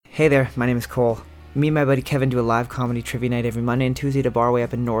Hey there, my name is Cole. Me and my buddy Kevin do a live comedy trivia night every Monday and Tuesday at a bar way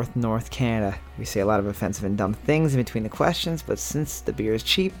up in North Canada. We say a lot of offensive and dumb things in between the questions, but since the beer is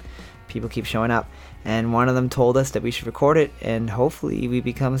cheap, people keep showing up. And one of them told us that we should record it, and hopefully we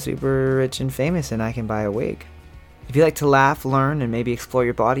become super rich and famous and I can buy a wig. If you like to laugh, learn, and maybe explore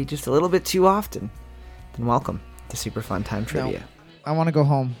your body just a little bit too often, then welcome to Super Fun Time Trivia. No, I want to go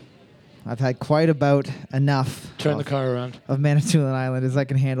home. I've had quite about enough Turn the car around. of Manitoulin Island as I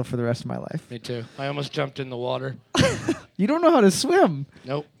can handle for the rest of my life. Me too. I almost jumped in the water. You don't know how to swim.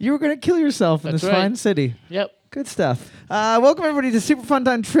 Nope. You were going to kill yourself in That's this right. fine city. Yep. Good stuff. Welcome, everybody, to Super Fun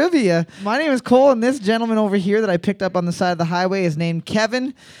Time Trivia. My name is Cole, and this gentleman over here that I picked up on the side of the highway is named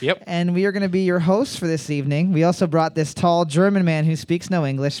Kevin. Yep. And we are going to be your hosts for this evening. We also brought this tall German man who speaks no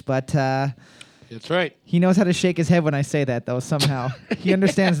English, but That's right. he knows how to shake his head when I say that, though, somehow. He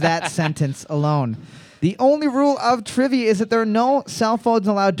understands that sentence alone. The only rule of trivia is that there are no cell phones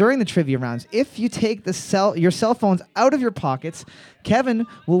allowed during the trivia rounds. If you take your cell phones out of your pockets, Kevin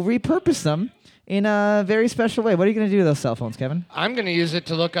will repurpose them in a very special way. What are you going to do with those cell phones, Kevin? I'm going to use it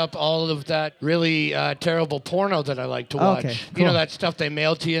to look up all of that really terrible porno that I like to watch. Okay, You know cool. that stuff they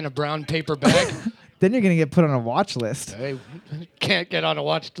mail to you in a brown paper bag? Then you're going to get put on a watch list. Hey, can't get on a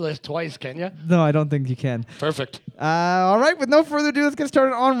watch list twice, can you? No, I don't think you can. Perfect. All right, with no further ado, let's get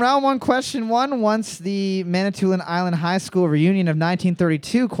started on round one, question one. Once the Manitoulin Island High School reunion of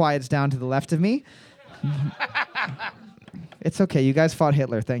 1932 quiets down to the left of me. It's okay. You guys fought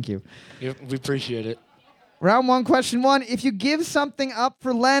Hitler. Thank you. We appreciate it. Round one, question one. If you give something up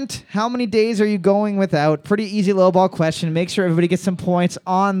for Lent, how many days are you going without? Pretty easy lowball question. Make sure everybody gets some points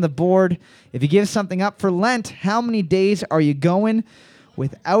on the board. If you give something up for Lent, how many days are you going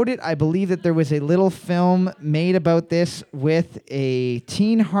without it? I believe that there was a little film made about this with a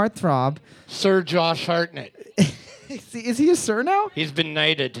teen heartthrob. Sir Josh Hartnett. Is he a sir now? He's been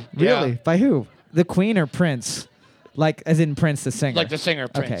knighted. Really? Yeah. By who? The Queen or Prince? Like, as in Prince the singer? Like the singer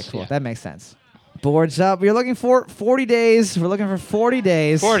Prince. Okay, cool. Yeah. That makes sense. Boards up. We're looking for 40 days. We're looking for 40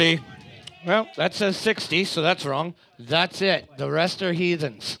 days. 40. Well, that says 60, so that's wrong. That's it. The rest are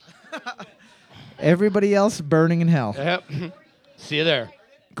heathens. Everybody else burning in hell. Yep. See you there.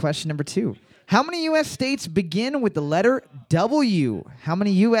 Question number 2. How many U.S. states begin with the letter W? How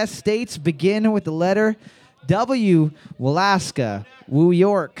many U.S. states begin with the letter W? Alaska, New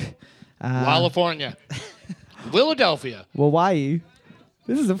York, California. Philadelphia. Hawaii.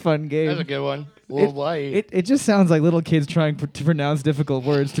 This is a fun game. That's a good one. Hawaii. It just sounds like little kids trying to pronounce difficult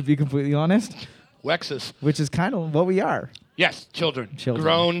words, to be completely honest, Wexus. which is kind of what we are. Yes, children. Children.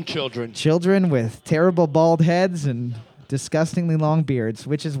 Grown children. Children with terrible bald heads and disgustingly long beards.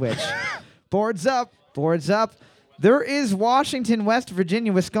 Which is which? Boards up. Boards up. There is Washington, West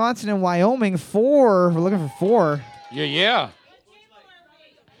Virginia, Wisconsin, and Wyoming. 4. We're looking for 4. Yeah.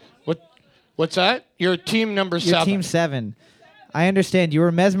 What's that? You're team number 7. You're team 7. I understand. You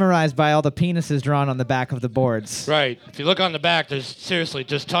were mesmerized by all the penises drawn on the back of the boards. Right. If you look on the back, there's seriously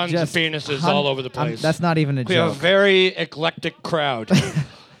just tons of penises all over the place. That's not even a We have a joke. very eclectic crowd.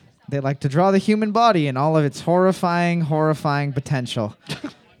 They like to draw the human body and all of its horrifying potential.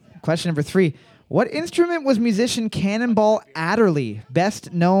 Question number 3. What instrument was musician Cannonball Adderley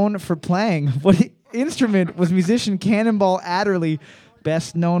best known for playing? What instrument was musician Cannonball Adderley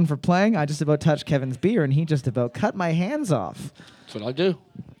best known for playing? I just about touched Kevin's beer, and he just about cut my hands off. That's what I do.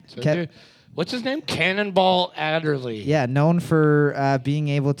 What's his name? Cannonball Adderley. Yeah, known for being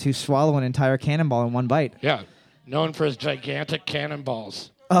able to swallow an entire cannonball in one bite. Yeah. Known for his gigantic cannonballs.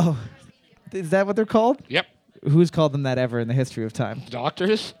 Oh, is that what they're called? Yep. Who's called them that ever in the history of time?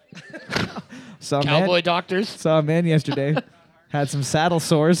 Doctors. Saw Cowboy doctors. Saw a man yesterday. Had some saddle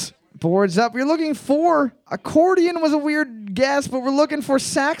sores. Boards up. We're looking for accordion was a weird guess, but we're looking for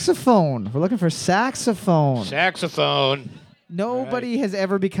saxophone. We're looking for saxophone. Saxophone. Nobody has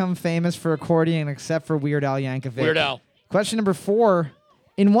ever become famous for accordion except for Weird Al Yankovic. Weird Al. Question number 4.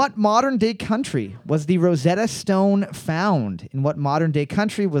 In what modern-day country was the Rosetta Stone found? In what modern-day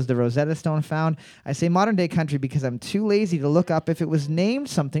country was the Rosetta Stone found? I say modern-day country because I'm too lazy to look up if it was named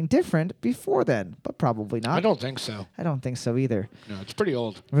something different before then, but probably not. I don't think so. I don't think so either. No, it's pretty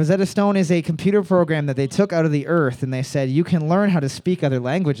old. Rosetta Stone is a computer program that they took out of the earth, and they said, you can learn how to speak other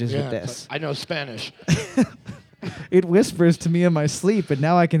languages with this. I know Spanish. It whispers to me in my sleep, and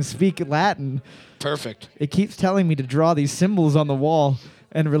now I can speak Latin. Perfect. It keeps telling me to draw these symbols on the wall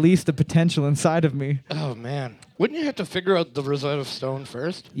and release the potential inside of me. Oh, man. Wouldn't you have to figure out the Rosetta Stone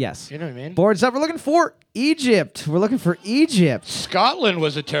first? Yes. You know what I mean? Boards up. We're looking for Egypt. We're looking for Egypt. Scotland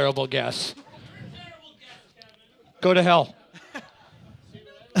was a terrible guess. Go to hell.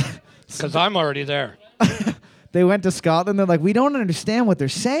 Because I'm already there. They went to Scotland. They're like, we don't understand what they're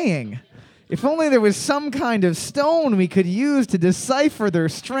saying. If only there was some kind of stone we could use to decipher their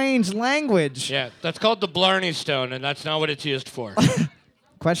strange language. Yeah, that's called the Blarney Stone, and that's not what it's used for.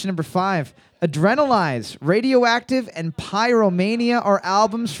 Question number 5. Adrenalize, Radioactive, and Pyromania are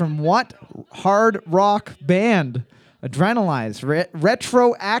albums from what hard rock band? Adrenalize,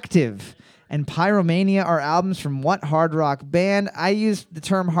 Retroactive, and Pyromania are albums from what hard rock band? I use the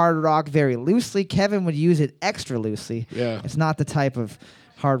term hard rock very loosely. Kevin would use it extra loosely. Yeah. It's not the type of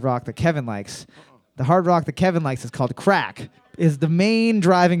hard rock that Kevin likes. The hard rock that Kevin likes is called crack, is the main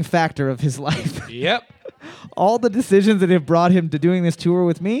driving factor of his life. Yep. All the decisions that have brought him to doing this tour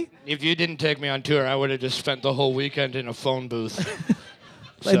with me. If you didn't take me on tour, I would have just spent the whole weekend in a phone booth.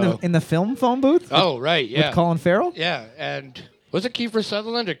 In the film phone booth? Oh, right, yeah. With Colin Farrell? Yeah, and was it Kiefer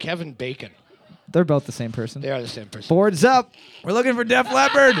Sutherland or Kevin Bacon? They're both the same person. They are the same person. Boards up. We're looking for Def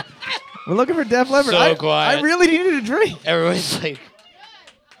Leppard. We're looking for Def Leppard. So quiet. I really needed a drink. Everybody's like,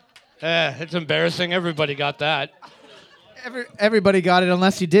 it's embarrassing. Everybody got that. Everybody got it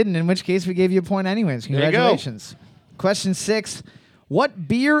unless you didn't, in which case we gave you a point anyways. There you go. Congratulations. Question 6. What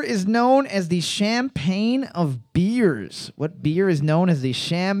beer is known as the champagne of beers? What beer is known as the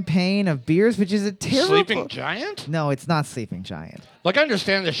champagne of beers, which is a terrible... Sleeping Giant? No, it's not Sleeping Giant. Like, I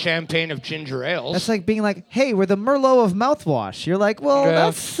understand the champagne of ginger ales. That's like being like, hey, we're the Merlot of mouthwash. You're like, well, Yeah,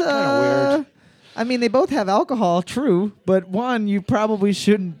 that's kinda weird. I mean, they both have alcohol, true, but one, you probably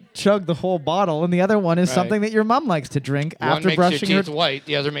shouldn't chug the whole bottle, and the other one is Right. something that your mom likes to drink One after makes brushing your her teeth white,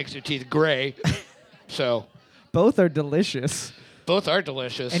 the other makes your teeth gray. So, Both are delicious both are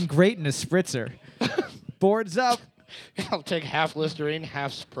delicious. and great in a spritzer. Boards up. I'll take half Listerine,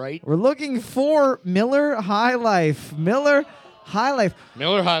 half Sprite. We're looking for Miller High Life. Miller High Life.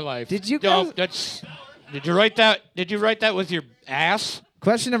 Miller High Life. Did you No, guys- did you write that? Did you write that with your ass?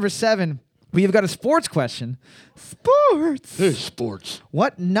 Question number 7. We've got a sports question. Sports. Sports.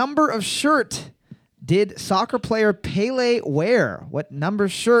 What number of shirt did soccer player Pele wear? What number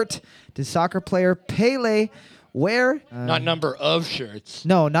shirt did soccer player Pele wear? Not number of shirts.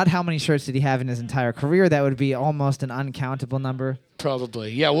 No, not how many shirts did he have in his entire career. That would be almost an uncountable number.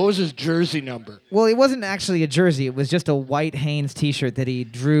 Probably. Yeah, what was his jersey number? Well, it wasn't actually a jersey. It was just a white Hanes T-shirt that he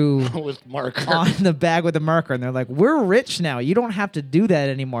drew With marker. on the bag with a marker. And they're like, we're rich now. You don't have to do that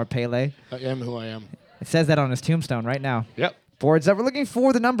anymore, Pele. I am who I am. It says that on his tombstone right now. Yep. Boards up. We're looking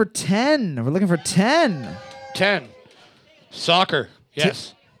for the number 10. We're looking for 10. 10. Soccer.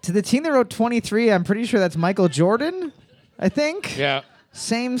 Yes. To the team that wrote 23, I'm pretty sure that's Michael Jordan, I think. Yeah.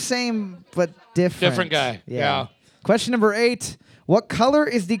 Same, but different. Different guy. Yeah. Question number 8. What color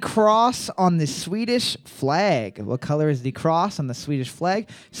is the cross on the Swedish flag? What color is the cross on the Swedish flag?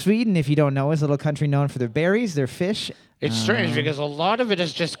 Sweden, if you don't know, is a little country known for their berries, their fish. It's strange because a lot of it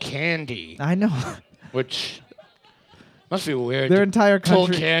is just candy, I know. which must be weird. Their to entire pull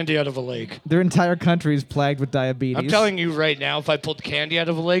country, candy out of a lake. their entire country is plagued with diabetes. I'm telling you right now, if I pulled candy out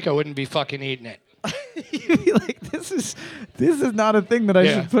of a lake, I wouldn't be fucking eating it. You'd be like, this is not a thing that I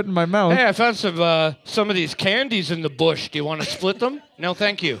Yeah. should put in my mouth. Hey, I found some of these candies in the bush. Do you want to split them? No,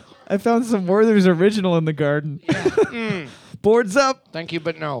 thank you. I found some Werther's Original in the garden. Boards up. Thank you,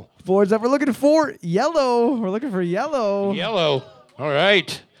 but no. Boards up. We're looking for yellow. We're looking for yellow. Yellow. All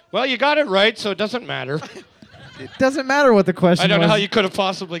right. Well, you got it right, so it doesn't matter. It doesn't matter what the question I don't know was. how you could have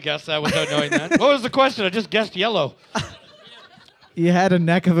possibly guessed that without knowing that. What was the question? I just guessed yellow. You had a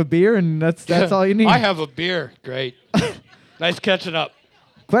neck of a beer, and that's all you need. I have a beer. Great. Nice catching up.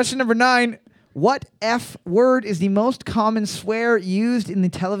 Question number 9. What F word is the most common swear used in the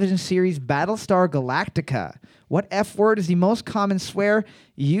television series Battlestar Galactica? What F word is the most common swear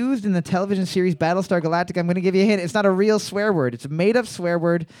used in the television series Battlestar Galactica? I'm going to give you a hint. It's not a real swear word. It's a made-up swear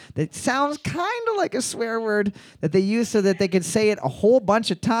word that sounds kind of like a swear word that they use so that they could say it a whole bunch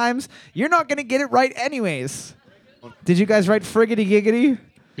of times. You're not going to get it right anyways. Did you guys write friggity giggity?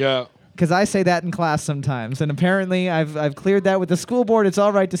 Yeah. Because I say that in class sometimes, and apparently I've cleared that with the school board. It's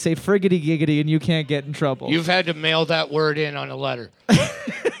all right to say friggity giggity, and you can't get in trouble. You've had to mail that word in on a letter.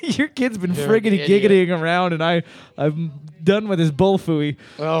 Your kid's been You're friggity an idiot. giggitying around, and I'm done with his bullfooey.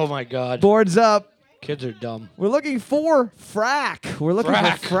 Oh, my God. Boards up. Kids are dumb. We're looking for frack. We're looking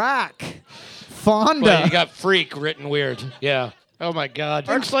Frack. for frack. Fonda. Well, you got freak written weird. Yeah. Oh, my God.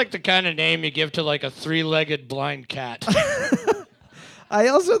 Looks like the kind of name you give to, like, a three-legged blind cat. I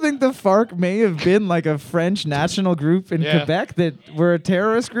also think the FARC may have been like a French national group in Yeah. Quebec that were a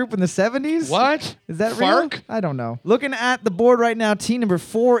terrorist group in the 70s. What? Is that real? FARC? I don't know. Looking at the board right now, team number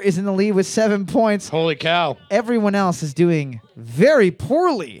 4 is in the lead with 7 points. Holy cow. Everyone else is doing very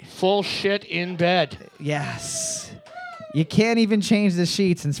poorly. Full shit in bed. Yes. You can't even change the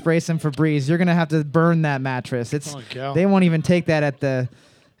sheets and spray some Febreze. You're gonna have to burn that mattress. Holy cow. They won't even take that at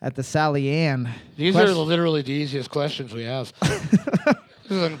the Sally Ann. These are literally the easiest questions we have. This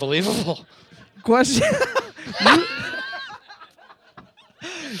is unbelievable. Question.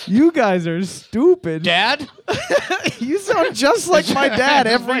 You guys are stupid. Dad? You sound just like my dad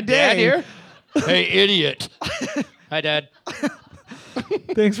every My day. dad here? Hey, idiot. Hi, Dad.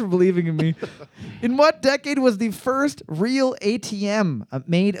 Thanks for believing in me. In what decade was the first real ATM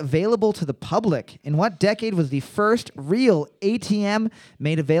made available to the public? In what decade was the first real ATM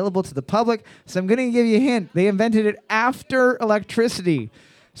made available to the public? So I'm going to give you a hint. They invented it after electricity.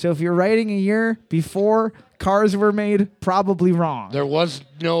 So if you're writing a year before cars were made, probably wrong. There was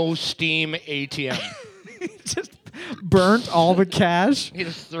no Steam ATM. Just burnt all the cash. You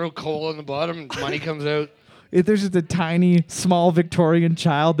just throw coal in the bottom and money comes out. If there's just a tiny, small Victorian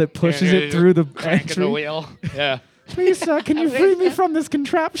child that pushes it through the cranking entry. the wheel. Yeah. Please, sir, can you free me from this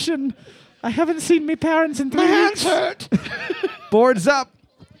contraption? I haven't seen my parents in 3 weeks. hurt. Boards up.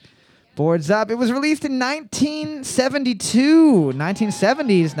 Boards up. It was released in 1972.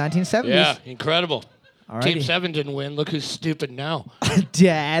 1970s. 1970s. Yeah, incredible. Alrighty. Team 7 didn't win. Look who's stupid now.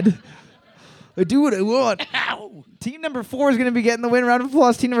 Dad. I do what I want. Ow. Team number 4 is going to be getting the win. Round of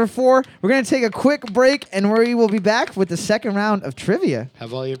applause. Team number 4. We're going to take a quick break, and we will be back with the second round of trivia.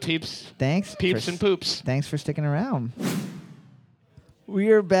 Have all your peeps. Thanks. Peeps and poops. Thanks for sticking around.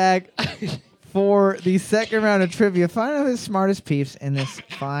 We are back for the second round of trivia. Find out the smartest peeps in this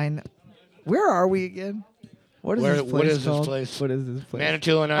fine. Where are we again? What is this place What is called? this place? What is this place?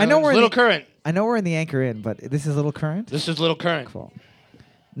 Manitoulin Island. I know we're in Little the- Current. I know we're in the Anchor Inn, but this is Little Current? This is Little Current. Cool.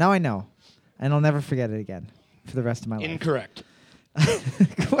 Now I know, and I'll never forget it again for the rest of my life. Incorrect.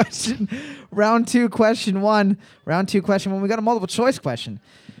 Round 2, question 1. Round 2, question 1. We got a multiple choice question.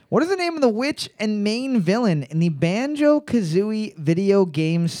 What is the name of the witch and main villain in the Banjo-Kazooie video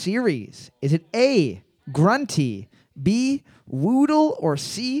game series? Is it A, Grunty, B, Woodle, or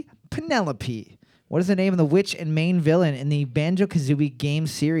C, Penelope? What is the name of the witch and main villain in the Banjo-Kazooie game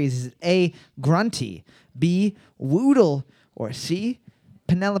series? Is it A, Grunty, B, Woodle, or C,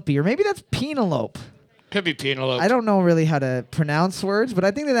 Penelope? Or maybe that's Penelope. Could be Penelope. I don't know really how to pronounce words, but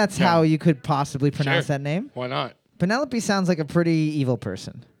I think that's Yeah. how you could possibly pronounce Sure. that name. Why not? Penelope sounds like a pretty evil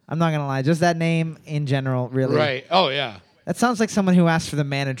person. I'm not going to lie. Just that name in general, really. Right. Oh, yeah. That sounds like someone who asks for the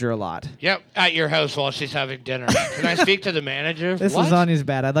manager a lot. Yep. At your house while she's having dinner. Can I speak to the manager? This What? lasagna's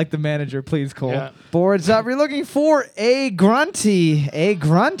bad. I'd like the manager, please, Cole. Yeah. Boards up. We're looking for a Grunty. A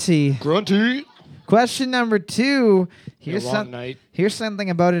Grunty. Grunty. Question number 2. Here's a long night. Here's something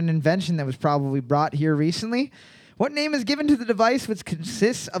about an invention that was probably brought here recently. What name is given to the device which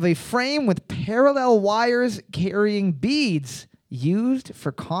consists of a frame with parallel wires carrying beads used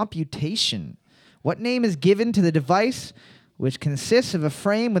for computation? What name is given to the device which consists of a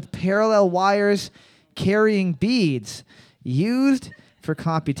frame with parallel wires carrying beads used for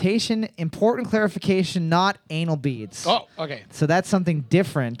computation? Important clarification, not anal beads. Oh, okay. So that's something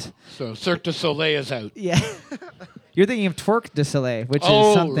different. So Cirque du Soleil is out. Yeah. You're thinking of Twerk du Soleil, which Oh,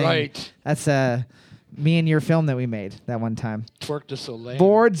 is something. right. That's me and your film that we made that one time. Twerk du Soleil.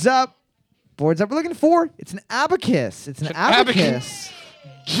 Boards up. Boards up. We're looking for. It's an abacus. It's an an abacus.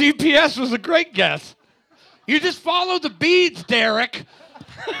 GPS was a great guess. You just follow the beads, Derek.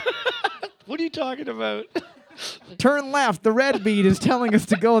 What are you talking about? Turn left. The red bead is telling us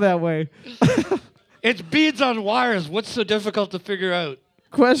to go that way. It's beads on wires. What's so difficult to figure out?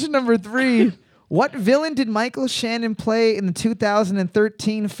 Question number 3. What villain did Michael Shannon play in the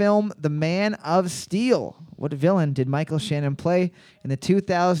 2013 film The Man of Steel? What villain did Michael Shannon play in the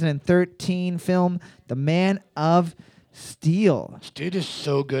 2013 film The Man of Steel? This dude is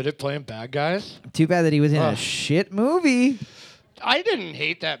so good at playing bad guys. Too bad that he was in a Ugh. shit movie. I didn't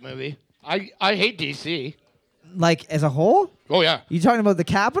hate that movie. I hate DC. Like, as a whole? Oh, yeah. You talking about the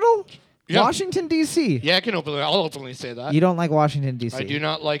Capitol? Yeah. Washington, D.C.? Yeah, I'll openly say that. You don't like Washington, D.C.? I do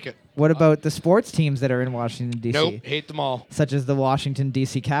not like it. What about the sports teams that are in Washington, D.C.? Nope, hate them all. Such as the Washington,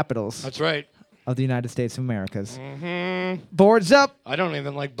 D.C. Capitals That's right. of the United States of Americas. Mm-hmm. Boards up. I don't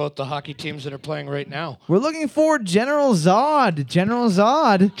even like both the hockey teams that are playing right now. We're looking for General Zod. General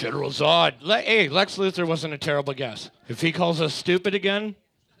Zod. General Zod. Hey, Lex Luthor wasn't a terrible guess. If he calls us stupid again,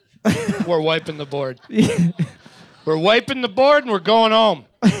 we're wiping the board. We're wiping the board and we're going home.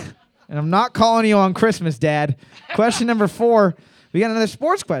 And I'm not calling you on Christmas, Dad. Question number 4. We got another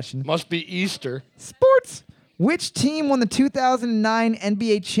sports question. Must be Easter. Sports. Which team won the 2009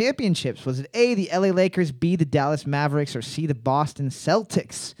 NBA championships? Was it A, the LA Lakers, B, the Dallas Mavericks, or C, the Boston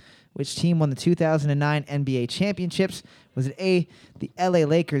Celtics? Which team won the 2009 NBA championships? Was it A, the LA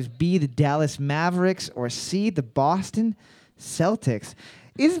Lakers, B, the Dallas Mavericks, or C, the Boston Celtics?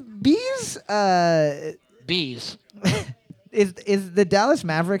 Is B's Bees. is the Dallas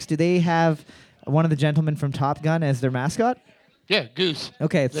Mavericks, do they have one of the gentlemen from Top Gun as their mascot? Yeah, Goose.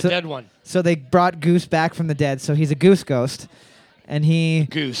 Okay, The dead one. So they brought Goose back from the dead, so he's a goose ghost, and he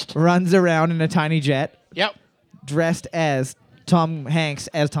Goosed. runs around in a tiny jet Yep. dressed as Tom Hanks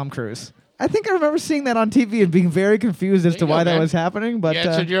as Tom Cruise. I think I remember seeing that on TV and being very confused as There to you go, why that man. was happening. But You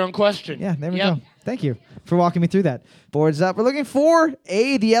answered your own question. yeah, there we Yep. go. Thank you for walking me through that. Boards up. We're looking for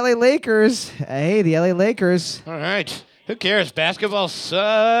A, the LA Lakers. Hey, the LA Lakers. All right. Who cares? Basketball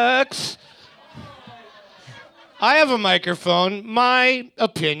sucks. I have a microphone. My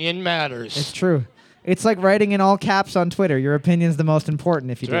opinion matters. It's true. It's like writing in all caps on Twitter. Your opinion's the most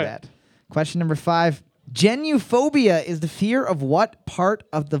important if you do That's right. that. Question number 5. Genuphobia is the fear of what part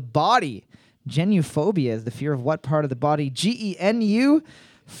of the body? Genuphobia is the fear of what part of the body? Genu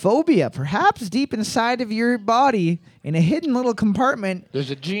phobia. Perhaps deep inside of your body, in a hidden little compartment, There's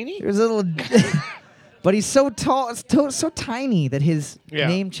a genie? there's a little... but he's so tall, so tiny that his Yeah.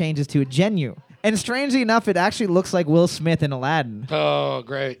 name changes to a Genu. And strangely enough, it actually looks like Will Smith in Aladdin. Oh,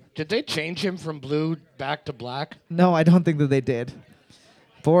 great. Did they change him from blue back to black? No, I don't think that they did.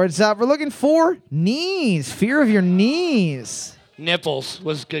 Boards up. We're looking for knees. Fear of your knees. Nipples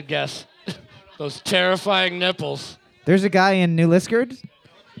was a good guess. Those terrifying nipples. There's a guy in New Liskeard.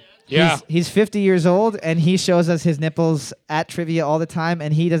 Yeah. He's 50 years old, and he shows us his nipples at trivia all the time,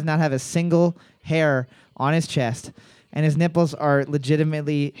 and he does not have a single hair on his chest. And his nipples are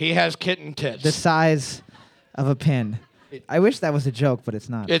legitimately He has kitten tits. the size of a pin. I wish that was a joke, but it's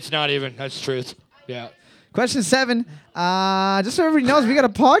not. It's not even. That's truth. Yeah. Question 7. Just so everybody knows, we got a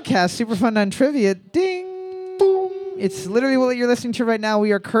podcast, Super Fun Time Trivia. Ding! Boom! It's literally what you're listening to right now.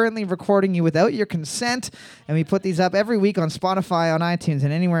 We are currently recording you without your consent, and we put these up every week on Spotify, on iTunes,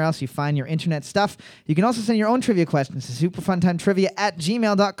 and anywhere else you find your internet stuff. You can also send your own trivia questions to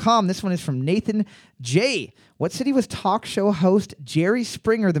superfuntimetrivia@gmail.com. This one is from Nathan J. What city was talk show host Jerry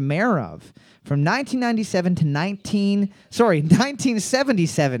Springer the mayor of? From 1997 to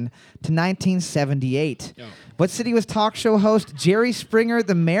 1977 to 1978. No. What city was talk show host Jerry Springer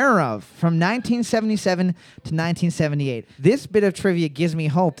the mayor of? From 1977 to 1978. This bit of trivia gives me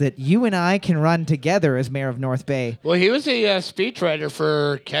hope that you and I can run together as mayor of North Bay. Well, he was a speechwriter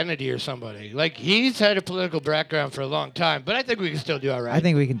for Kennedy or somebody. Like, he's had a political background for a long time, but I think we can still do all right. I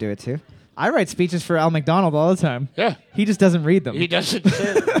think we can do it too. I write speeches for Al McDonald all the time. Yeah. He just doesn't read them. He doesn't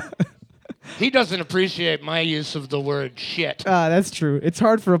say He doesn't appreciate my use of the word shit. That's true. It's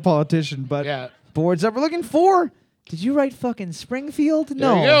hard for a politician, but Yeah. boards up. We're looking for. Did you write fucking Springfield?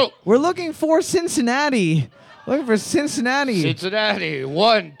 No. you go. We're looking for Cincinnati. Looking for Cincinnati. Cincinnati.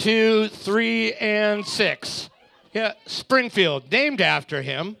 1, 2, 3, and 6. Yeah, Springfield, named after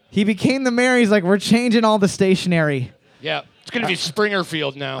him. He became the mayor. He's like, we're changing all the stationery. Yeah, it's going to be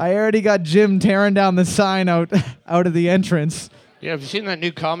Springerfield now. I already got Jim tearing down the sign out of the entrance. Yeah, have you seen that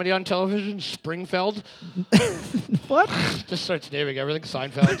new comedy on television, Springfeld? What? Just starts naming everything.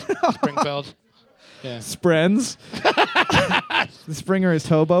 Seinfeld, Springfeld. Yeah. Sprens. The Springer is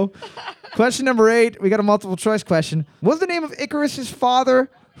Tobo. Question number 8. We got a multiple choice question. What's the name of Icarus's father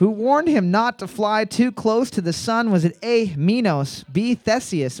who warned him not to fly too close to the sun? Was it A, Minos, B,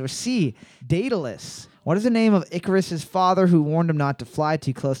 Theseus, or C, Daedalus? What is the name of Icarus's father who warned him not to fly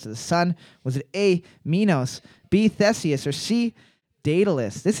too close to the sun? Was it A, Minos, B, Theseus, or C,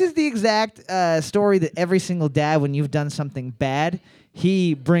 Daedalus? This is the exact story that every single dad, when you've done something bad,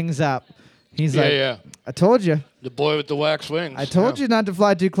 he brings up. He's like, Yeah. I told you. The boy with the wax wings. I told you not to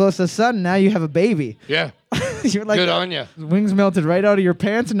fly too close to the sun. Now you have a baby. Yeah. You're like, Good on you. wings melted right out of your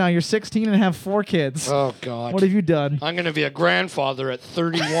pants, and now you're 16 and have 4 kids. Oh, God. What have you done? I'm going to be a grandfather at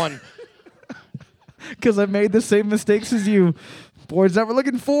 31. Because I made the same mistakes as you. Boards that we're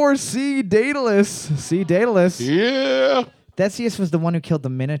looking for. C, Daedalus. C, Daedalus. Yeah. Theseus was the one who killed the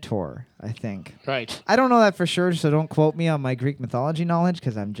Minotaur, I think. Right. I don't know that for sure, so don't quote me on my Greek mythology knowledge,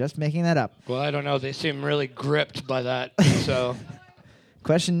 because I'm just making that up. Well, I don't know. They seem really gripped by that. So,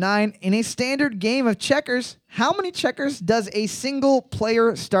 Question 9. In a standard game of checkers, how many checkers does a single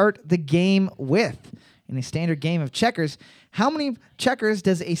player start the game with? In a standard game of checkers, how many checkers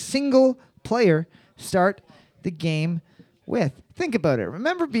does a single player start the game with? Think about it.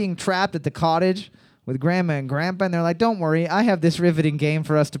 Remember being trapped at the cottage with Grandma and Grandpa, and they're like, don't worry, I have this riveting game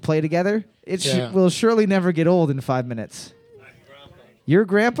for us to play together. It Yeah. will surely never get old in 5 minutes. Your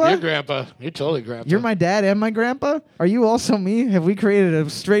grandpa? Your grandpa. You're totally grandpa. You're my dad and my grandpa? Are you also me? Have we created a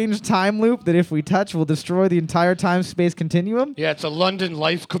strange time loop that if we touch will destroy the entire time-space continuum? Yeah, it's a London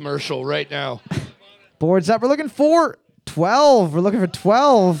Life commercial right now. Boards up. We're looking for 12. We're looking for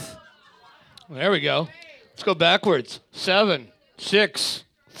 12. There we go. Let's go backwards. 7, 6,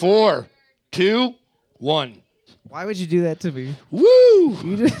 4, 2, 1. Why would you do that to me? Woo!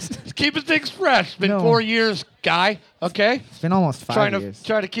 You just... Keeping things fresh. It's been No. 4 years, guy. Okay? It's been almost 5 years.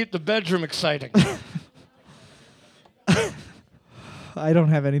 Trying to keep the bedroom exciting. I don't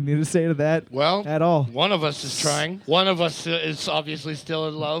have anything to say to that. Well, at all. One of us is trying. One of us is obviously still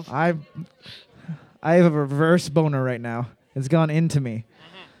in love. I have a reverse boner right now. It's gone into me.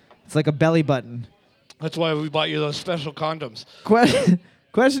 It's like a belly button. That's why we bought you those special condoms.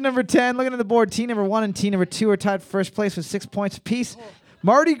 Question number 10. Looking at the board, team number 1 and team number 2 are tied for first place with 6 points apiece.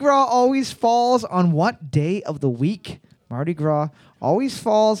 Mardi Gras always falls on what day of the week? Mardi Gras always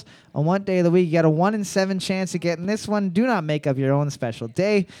falls on what day of the week? You got a 1 in 7 chance of getting this one. Do not make up your own special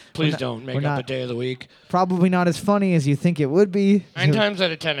day. Please don't make up a day of the week. Probably not as funny as you think it would be. 9 times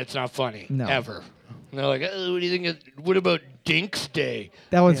out of 10, it's not funny. No. Ever. And they're like, oh, what do you think? What about Dinks Day?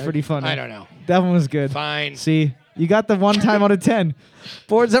 That one's pretty funny. I don't know. That one was good. Fine. See, you got the 1 time out of 10.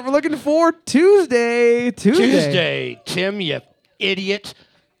 Boards that we're looking for Tuesday. Tim, you idiot.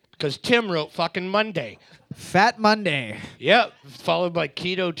 Because Tim wrote fucking Monday. Fat Monday. Yep. Followed by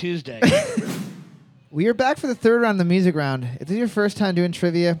Keto Tuesday. We are back for the third round of the music round. If this is your first time doing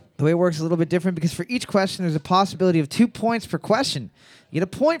trivia, the way it works is a little bit different because for each question, there's a possibility of 2 points per question. You get a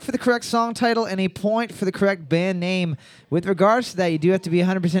point for the correct song title and a point for the correct band name. With regards to that, you do have to be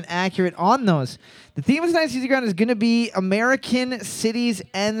 100% accurate on those. The theme of tonight's music round is going to be American cities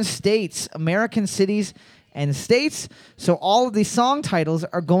and states. American cities and states. So all of the song titles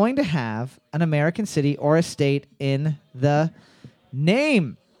are going to have an American city or a state in the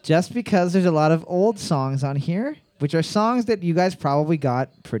name. Just because there's a lot of old songs on here, which are songs that you guys probably got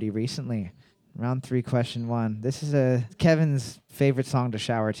pretty recently. Round 3, question 1. This is Kevin's favorite song to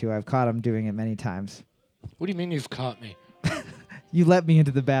shower to. I've caught him doing it many times. What do you mean you've caught me? You let me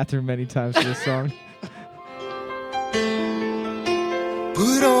into the bathroom many times for this song.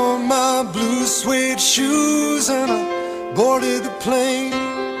 Put on my blue suede shoes and I boarded the plane.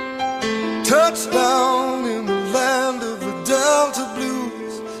 Touchdown in the land of the Delta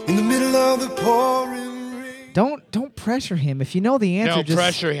Blues in the middle of the pouring rain. Don't pressure him. If you know the answer, No, just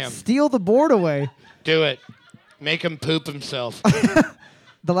pressure him. steal the board away. Do it. Make him poop himself.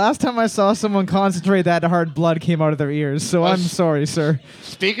 The last time I saw someone concentrate that hard, blood came out of their ears. So I'm sorry, sir.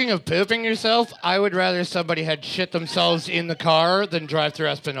 Speaking of pooping yourself, I would rather somebody had shit themselves in the car than drive through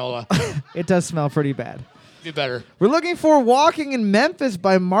Espanola. It does smell pretty bad. Be better. We're looking for Walking in Memphis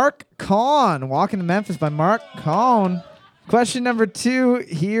by Mark Cohn. Walking in Memphis by Mark Cohn. Question number 2.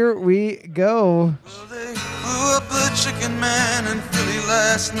 Here we go. Well, they blew up the chicken man in Philly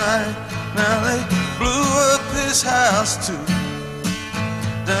last night. Now they blew up his house too.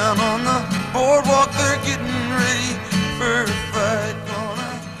 Down on the boardwalk, they're getting ready for a fight.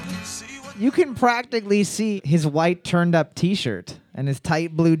 Gonna see what You can practically see his white turned up t-shirt and his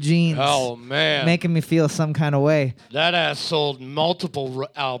tight blue jeans. Oh, man. Making me feel some kind of way. That ass sold multiple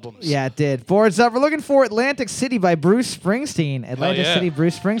albums. Yeah, it did. Boards up. We're looking for Atlantic City by Bruce Springsteen. Atlantic yeah. City,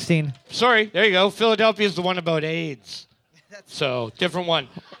 Bruce Springsteen. Sorry. There you go. Philadelphia is the one about AIDS. So, different one.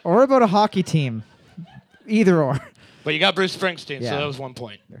 Or about a hockey team. Either or. But you got Bruce Springsteen, Yeah. so that was 1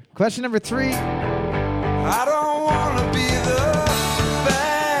 point. Question number 3. I don't wanna be the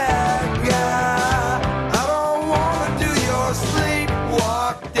bad guy. I don't wanna do your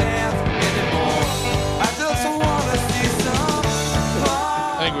sleepwalk dance anymore. I just wanna see some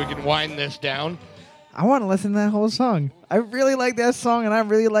I think we can wind this down. I want to listen to that whole song. I really like that song, and I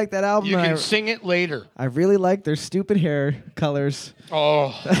really like that album. You and can sing it later. I really like their stupid hair colors.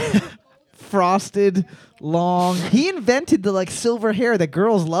 Oh, Frosted, long. He invented the silver hair that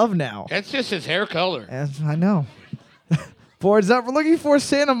girls love now. that's just his hair color. As I know. Boards up. We're looking for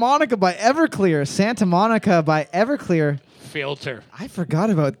Santa Monica by Everclear. Santa Monica by Everclear. Filter. I forgot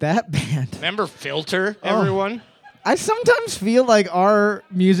about that band. Remember Filter, Oh. everyone? I sometimes feel like our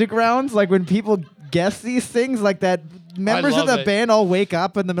music rounds, like when people guess these things, like that members of love the it. band all wake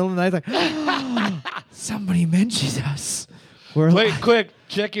up in the middle of the night like, somebody mentioned us. We're Wait, like, quick.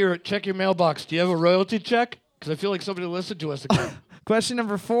 Check your mailbox. Do you have a royalty check? Because I feel like somebody listened to us again. question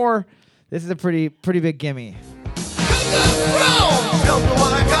number 4. This is a pretty big gimme. Don't know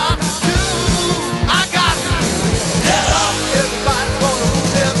what I got to do. I got to get up. Everybody's gonna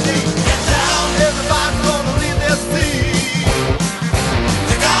move their feet. Get down. Everybody's gonna leave their seat.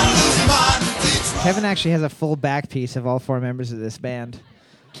 You gotta lose your mind in Detroit. Kevin actually has a full back piece of all 4 members of this band.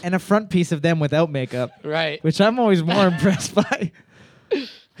 And a front piece of them without makeup. Right. Which I'm always more impressed by.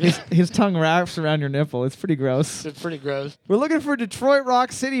 His tongue wraps around your nipple. It's pretty gross. It's pretty gross. We're looking for Detroit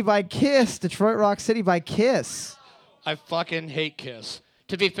Rock City by Kiss. Detroit Rock City by Kiss. I fucking hate Kiss.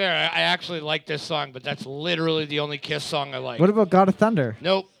 To be fair, I actually like this song, but that's literally the only Kiss song I like. What about God of Thunder?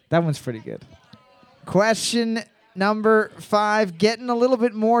 Nope. That one's pretty good. Question number 5. Getting a little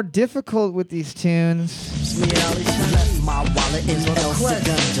bit more difficult with these tunes. Left my wallet in El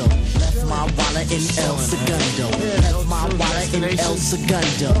Segundo. Left my wallet in El Segundo. Left my wallet in El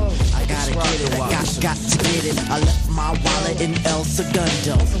Segundo. I gotta get it. I got to get it. I left my wallet in El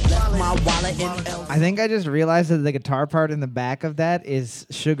Segundo. Left my wallet in El. I think I just realized that the guitar part in the back of that is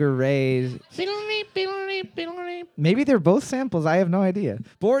Sugar Ray's. Maybe they're both samples. I have no idea.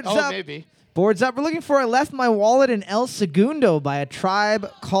 Boards Oh, up. maybe. Boards up. We're looking for I Left My Wallet in El Segundo by a tribe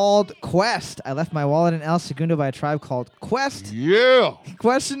called Quest. I Left My Wallet in El Segundo by a tribe called Quest. Yeah.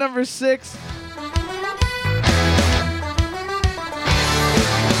 Question number 6.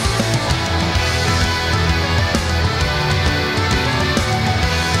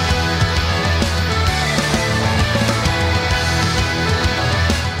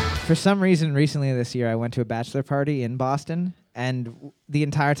 For some reason, recently this year, I went to a bachelor party in Boston, and the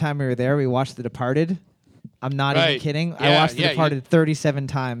entire time we were there, we watched The Departed. I'm not even Right. kidding. I Yeah, watched The yeah, Departed 37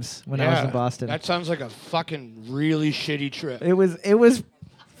 times when I was in Boston. That sounds like a fucking really shitty trip. It was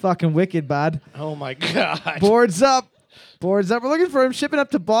fucking wicked, bud. Oh my god. Boards up. Boards up. We're looking for I'm shipping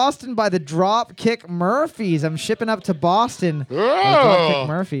up to Boston by the Dropkick Murphys. I'm shipping up to Boston by the Dropkick Oh,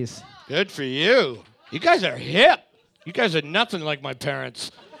 Murphys. good for you. You guys are hip. You guys are nothing like my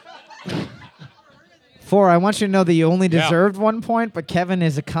parents. 4, I want you to know that you only Yeah. deserved 1 point, but Kevin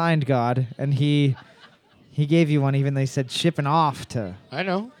is a kind God, and he gave you one even though he said shipping off to. I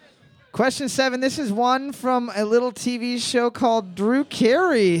know. Question 7. This is one from a little TV show called Drew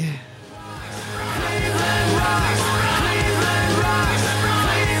Carey.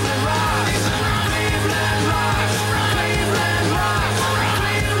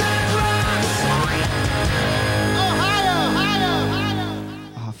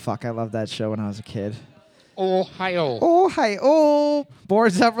 Oh, fuck. I loved that show when I was a kid. Ohio. Oh, hi. Oh,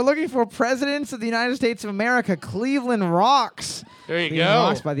 boards up. We're looking for presidents of the United States of America. Cleveland Rocks. There you Cleveland go.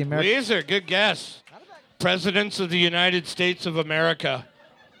 Rocks by the American. Weezer, good guess. Presidents of the United States of America.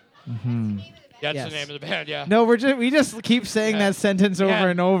 Mm-hmm. That's Yes. the name of the band, yeah. No, we just keep saying Yeah. that sentence over Yeah.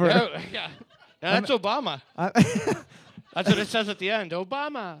 and over. Yeah. No, that's Obama. That's what it says at the end.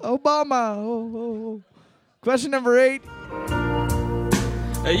 Obama. Obama. Oh. Question number 8.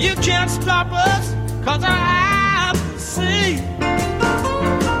 You can't stop us, cause I see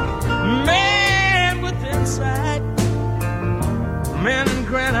man with insight, man in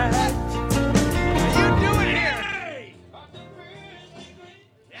granite. You do it here.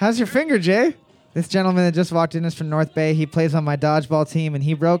 How's your finger, Jay? This gentleman that just walked in is from North Bay. He plays on my dodgeball team, and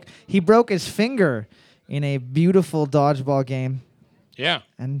he broke his finger in a beautiful dodgeball game. Yeah.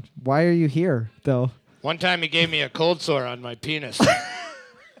 And why are you here, though? One time he gave me a cold sore on my penis.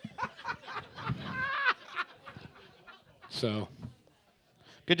 So,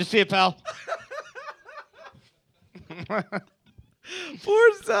 good to see you, pal.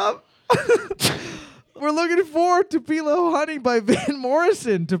 Boards up. We're looking for Tupelo Honey by Van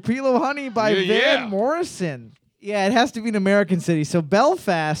Morrison. Tupelo Honey by Yeah. Van Morrison. Yeah, it has to be an American city. So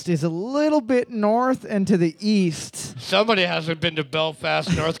Belfast is a little bit north and to the east. Somebody hasn't been to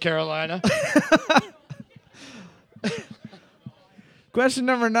Belfast, North Carolina. Question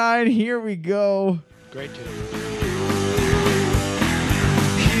number 9. Here we go. Great tune.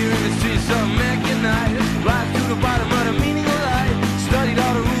 Here in the streets of mechanized, rise to the bottom of the meaning of life. Studied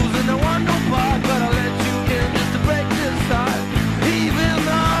all the rules and no one no part, but I'll let you in just to break this heart. Even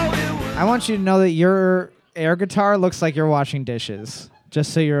though it was I want you to know that your air guitar looks like you're washing dishes.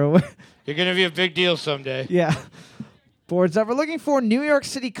 Just so you're aware. You're going to be a big deal someday. Yeah. Boards up. We're looking for New York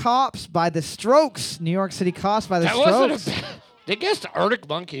City Cops by the Strokes. New York City Cops by the That Strokes. wasn't a bad. They guessed Arctic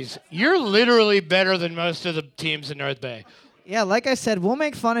Monkeys. You're literally better than most of the teams in North Bay. Yeah, like I said, we'll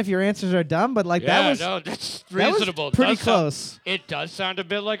make fun if your answers are dumb, but like Yeah, that was no, that's that was reasonable. It pretty does sound- close. It does sound a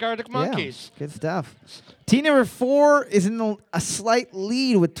bit like Arctic Yeah, Monkeys. good stuff. Team number 4 is in a slight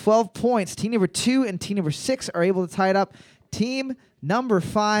lead with 12 points. Team number 2 and team number 6 are able to tie it up. Team number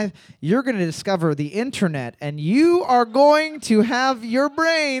 5, you're going to discover the internet, and you are going to have your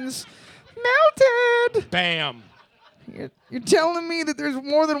brains melted. Bam. You're telling me that there's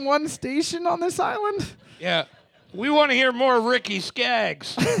more than one station on this island? Yeah. We want to hear more Ricky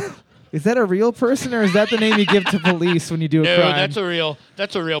Skaggs. Is that a real person or is that the name you give to police when you do a No, crime?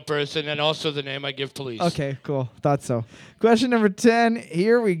 that's a real person, and also the name I give police. Okay, cool. Thought so. Question number 10.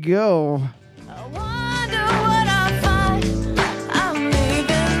 Here we go. I wonder what I'll find. I'm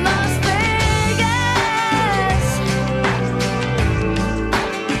leaving Las Vegas.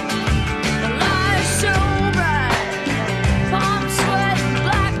 The lights so bright, palm sweat,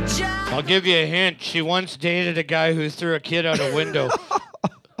 blackjack. I'll give you a hint. She once dated a guy who threw a kid out a window.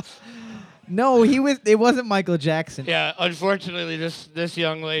 No, it wasn't Michael Jackson. Yeah, unfortunately, this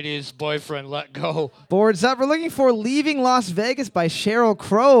young lady's boyfriend let go. Boards up. We're looking for Leaving Las Vegas by Sheryl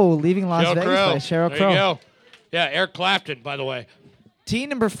Crow. Leaving Las Sheryl Vegas Crow. by Sheryl There Crow. you go. Yeah, Eric Clapton, by the way. Team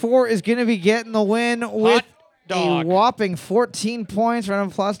number 4 is going to be getting the win with a dog. whopping 14 points. Round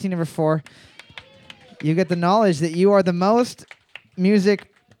of applause, team number 4. You get the knowledge that you are the most music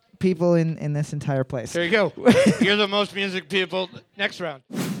people in this entire place. There you go. You're the most music people. Next round.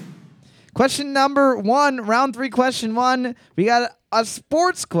 Question number 1, round 3, question 1. We got a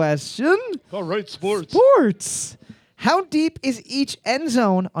sports question. All right, sports. Sports. How deep is each end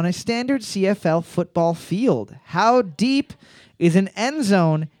zone on a standard CFL football field? How deep is an end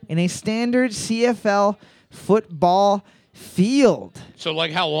zone in a standard CFL football field? So,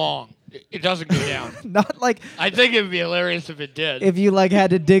 like, how long? It doesn't go down. Not like I think it would be hilarious if it did. if you like had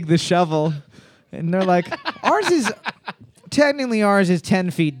to dig the shovel and they're like, technically ours is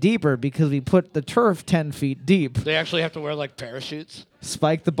 10 feet deeper because we put the turf 10 feet deep. They actually have to wear, like, parachutes.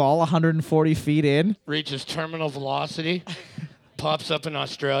 Spike the ball 140 feet in. Reaches terminal velocity. Pops up in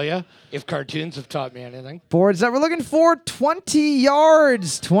Australia. If cartoons have taught me anything. Boards that we're looking for 20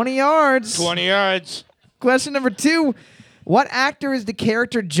 yards. 20 yards. 20 yards. Question number 2. What actor is the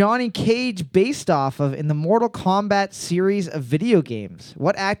character Johnny Cage based off of in the Mortal Kombat series of video games?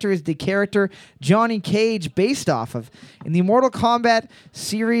 What actor is the character Johnny Cage based off of in the Mortal Kombat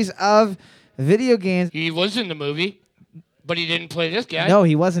series of video games? He was in the movie, but he didn't play this guy. No,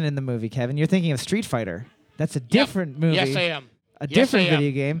 he wasn't in the movie, Kevin. You're thinking of Street Fighter. That's a different movie. Yes, I am. A Yes, different I am.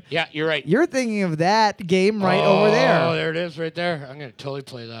 video game. Yeah, you're right. You're thinking of that game right over Oh, there. there it is right there. I'm going to totally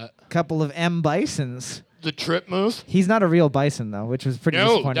play that. Couple of M. Bisons. The trip move? He's not a real bison, though, which was pretty No,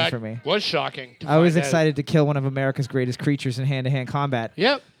 disappointing that for me. was shocking. to I was find out. excited to kill one of America's greatest creatures in hand-to-hand combat.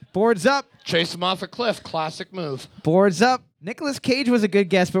 Yep. Boards up. Chase him off a cliff. Classic move. Boards up. Nicolas Cage was a good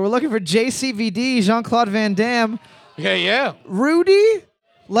guess, but we're looking for JCVD, Jean-Claude Van Damme. Yeah, yeah. Rudy?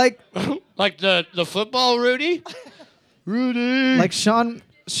 Like Like the football Rudy? Rudy. like Sean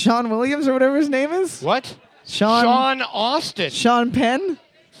Williams or whatever his name is? What? Sean Sean Austin. Sean Penn?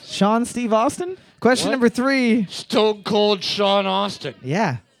 Sean Steve Austin? Question What? number 3. Stone Cold Sean Austin.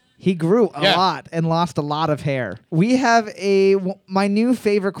 Yeah. He grew a Yeah. lot and lost a lot of hair. We have my new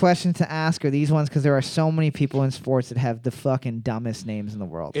favorite questions to ask are these ones because there are so many people in sports that have the fucking dumbest names in the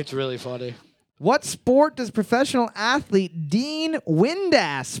world. It's really funny. What sport does professional athlete Dean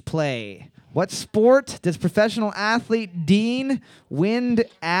Windass play? What sport does professional athlete Dean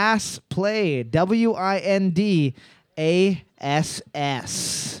Windass play?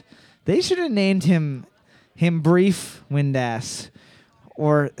 WINDASS. They should have named him Brief Windass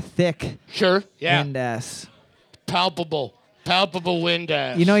or Thick Sure. Yeah. Windass. Palpable. Palpable wind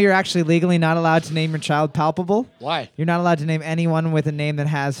dash. You know you're actually legally not allowed to name your child Palpable? Why? You're not allowed to name anyone with a name that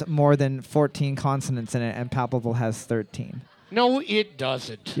has more than 14 consonants in it, and Palpable has 13. No, it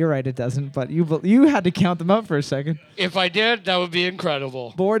doesn't. You're right, it doesn't, but you had to count them up for a second. If I did, that would be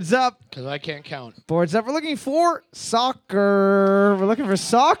incredible. Boards up. Because I can't count. Boards up. We're looking for soccer. We're looking for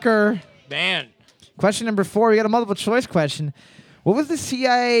soccer. Man. Question number 4. We got a multiple choice question. What was the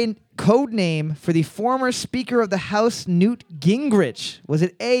CIA code name for the former Speaker of the House, Newt Gingrich? Was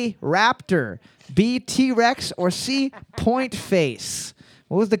it A, Raptor, B, T-Rex, or C, Point Face?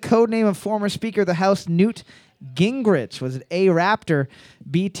 What was the code name of former Speaker of the House, Newt Gingrich? Was it A, Raptor,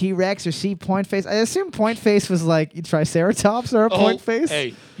 B, T-Rex, or C, Point Face? I assume Point Face was like a Triceratops or a point face.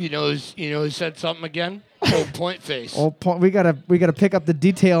 Hey, you know who said something again? Oh, Point Face. Oh, we gotta pick up the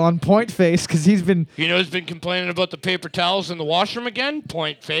detail on Point Face because he's been You know who's been complaining about the paper towels in the washroom again?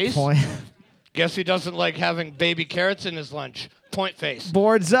 Point Face. point. Guess he doesn't like having baby carrots in his lunch. Point Face.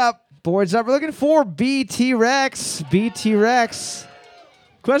 Boards up. Boards up. We're looking for BT Rex. BT Rex.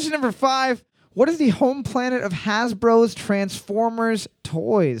 Question number 5. What is the home planet of Hasbro's Transformers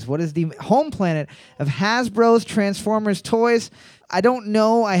toys? What is the home planet of Hasbro's Transformers toys? I don't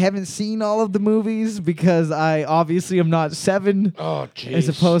know. I haven't seen all of the movies because I obviously am not 7 Oh, jeez. as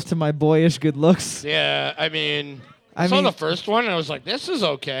opposed to my boyish good looks. Yeah, I I saw mean- the first one and I was like, this is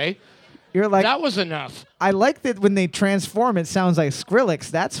okay. You're like, That was enough. I like that when they transform, it sounds like Skrillex.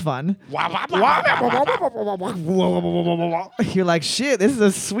 That's fun. You're like, shit, this is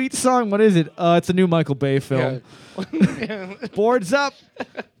a sweet song. What is it? It's a new Michael Bay film. Boards up.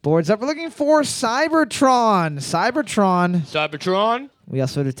 Boards up. We're looking for Cybertron. Cybertron We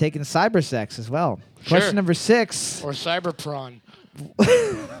also would have taken cybersex as well. Sure. Question number 6. or cyberprawn.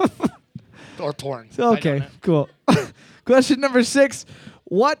 Or porn. I don't Okay, know. cool. Question number 6.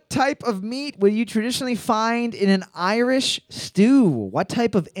 What type of meat would you traditionally find in an Irish stew? What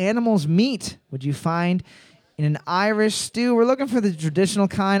type of animal's meat would you find in an Irish stew? We're looking for the traditional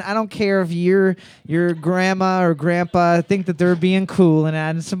kind. I don't care if your grandma or grandpa think that they're being cool and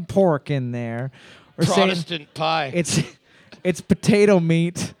adding some pork in there. Or saying Protestant pie. it's potato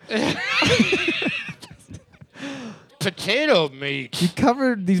meat. Potato meat. You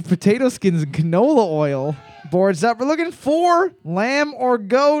covered these potato skins in canola oil. Boards up. We're looking for lamb or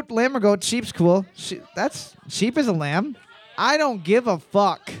goat. Lamb or goat. Sheep's cool. Sheep is a lamb. I don't give a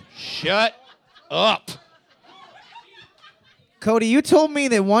fuck. Shut up. Cody, you told me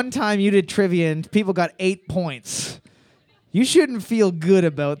that one time you did trivia and people got 8 points. You shouldn't feel good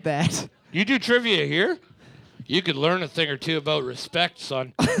about that. You do trivia here? You could learn a thing or two about respect,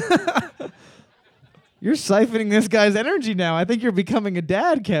 son. You're siphoning this guy's energy now. I think you're becoming a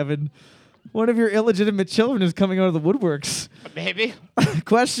dad, Kevin. One of your illegitimate children is coming out of the woodworks. Maybe.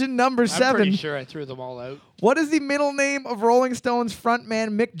 Question number 7. I'm pretty sure I threw them all out. What is the middle name of Rolling Stones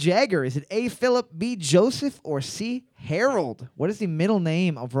frontman Mick Jagger? Is it A. Philip, B. Joseph, or C. Harold? What is the middle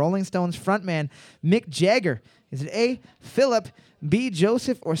name of Rolling Stones frontman Mick Jagger? Is it A. Philip, B.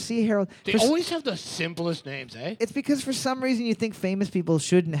 Joseph, or C. Harold? They For s- always have the simplest names, eh? It's because for some reason you think famous people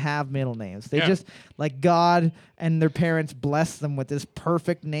shouldn't have middle names. They Yeah. just, like God and their parents blessed them with this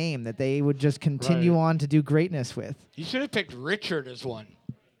perfect name that they would just continue Right. on to do greatness with. You should have picked Richard as one.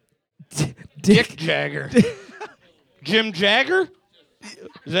 Dick. Dick Jagger. Jim Jagger?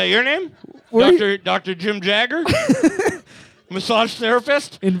 Is that your name? Were you- Dr. Jim Jagger? Massage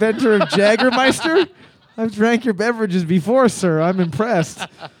therapist? Inventor of Jaggermeister? I've drank your beverages before, sir. I'm impressed.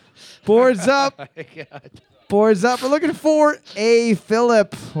 Boards up. My God. Boards up. We're looking for A.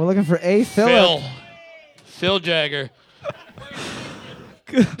 Philip. We're looking for A. Philip. Phil Jagger.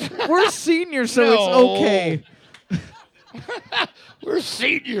 We're seniors, so No. it's okay. We're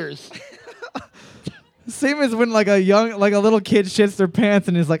seniors. Same as when like a little kid shits their pants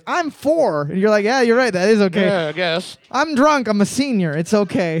and is like, "I'm 4," and you're like, "Yeah, you're right. That is okay." Yeah, I guess. I'm drunk. I'm a senior. It's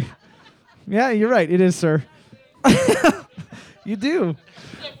okay. Yeah, you're right. It is, sir. You do.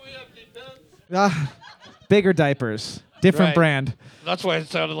 Bigger diapers. Different Right. brand. That's why it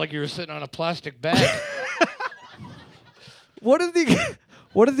sounded like you were sitting on a plastic bag. What is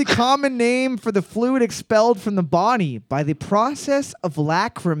the common name for the fluid expelled from the body by the process of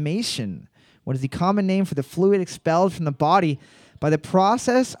lacrimation? What is the common name for the fluid expelled from the body by the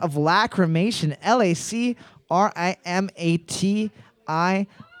process of lacrimation?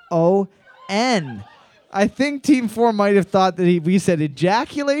 Lacrimation. I think Team 4 might have thought that we said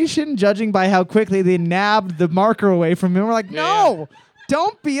ejaculation, judging by how quickly they nabbed the marker away from him. We're like, no,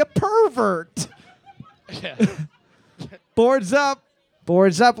 don't be a pervert. Yeah. Boards up.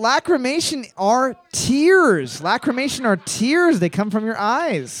 Boards up. Lacrimation are tears. Lacrimation are tears. They come from your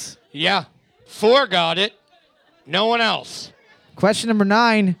eyes. Yeah. 4 got it. No one else. Question number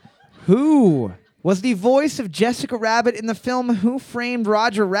 9. Who was the voice of Jessica Rabbit in the film Who Framed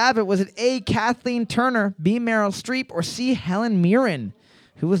Roger Rabbit? Was it A. Kathleen Turner, B. Meryl Streep, or C. Helen Mirren?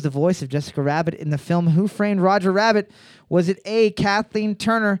 Who was the voice of Jessica Rabbit in the film Who Framed Roger Rabbit? Was it A. Kathleen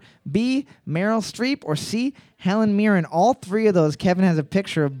Turner, B. Meryl Streep, or C. Helen Mirren? All 3 of those, Kevin has a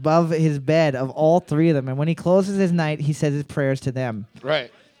picture above his bed of all 3 of them. And when he closes his night, he says his prayers to them.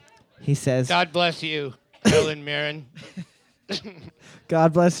 Right. He says, God bless you, Helen Mirren.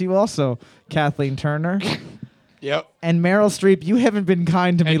 God bless you also, Kathleen Turner. Yep. And Meryl Streep, you haven't been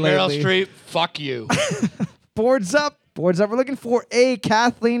kind to me And Meryl lately. Streep, fuck you. Boards up. Boards up. We're looking for A.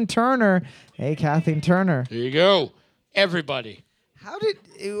 Kathleen Turner. A. Kathleen Turner. There you go. Everybody. How did...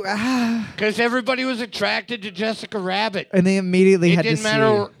 Because everybody was attracted to Jessica Rabbit. And they immediately It had to didn't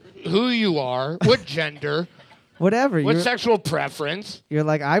matter who you are, what gender, whatever. what You're, sexual preference. you're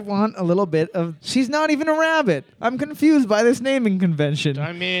like, I want a little bit of... She's not even a rabbit. I'm confused by this naming convention.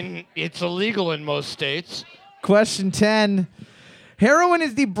 I mean, it's illegal in most states. Question 10. Heroin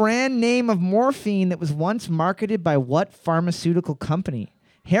is the brand name of morphine that was once marketed by what pharmaceutical company?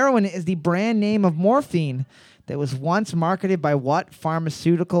 Heroin is the brand name of morphine that was once marketed by what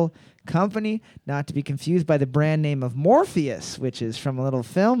pharmaceutical company? Not to be confused by the brand name of Morpheus, which is from a little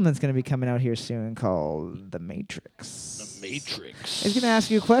film that's going to be coming out here soon called The Matrix. Matrix. He's going to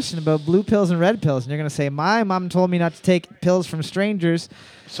ask you a question about blue pills and red pills, and you're going to say, my mom told me not to take pills from strangers.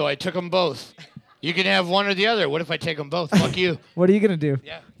 So I took them both. You can have one or the other. What if I take them both? Fuck you. What are you going to do?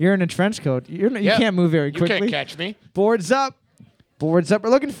 Yeah. You're in a trench coat. You Yeah. can't move very quickly. You can't catch me. Boards up. Boards up.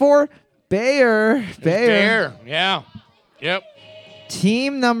 We're looking for Bayer. Bear. Yeah. Yep.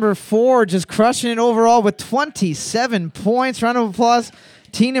 Team number 4 just crushing it overall with 27 points. Round of applause.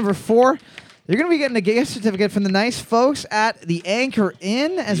 Team number 4. You're going to be getting a gift certificate from the nice folks at the Anchor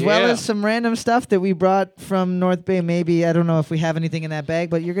Inn, as well Yeah. as some random stuff that we brought from North Bay. Maybe, I don't know if we have anything in that bag,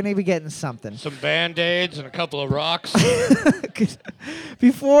 but you're going to be getting something. Some Band-Aids and a couple of rocks.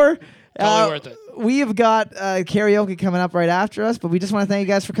 Before, Totally worth it. we have got karaoke coming up right after us, but we just want to thank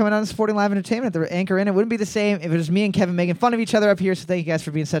you guys for coming on and supporting live entertainment at the Anchor Inn. It wouldn't be the same if it was me and Kevin making fun of each other up here, so thank you guys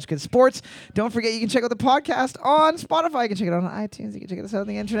for being such good sports. Don't forget, you can check out the podcast on Spotify. You can check it out on iTunes. You can check us out on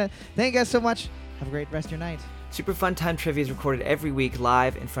the internet. Thank you guys so much. Have a great rest of your night. Super Fun Time Trivia is recorded every week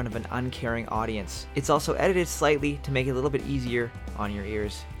live in front of an uncaring audience. It's also edited slightly to make it a little bit easier on your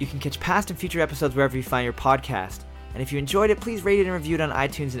ears. You can catch past and future episodes wherever you find your podcast. And if you enjoyed it, please rate it and review it on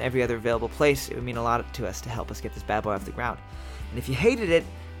iTunes and every other available place. It would mean a lot to us to help us get this bad boy off the ground. And if you hated it,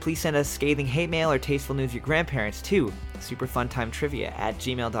 please send us scathing hate mail or tasteful news of your grandparents to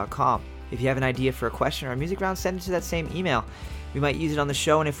superfuntimetrivia@gmail.com. If you have an idea for a question or a music round, send it to that same email. We might use it on the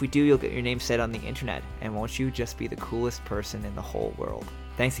show, and if we do, you'll get your name said on the internet. And won't you just be the coolest person in the whole world?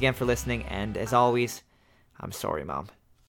 Thanks again for listening, and as always, I'm sorry, Mom.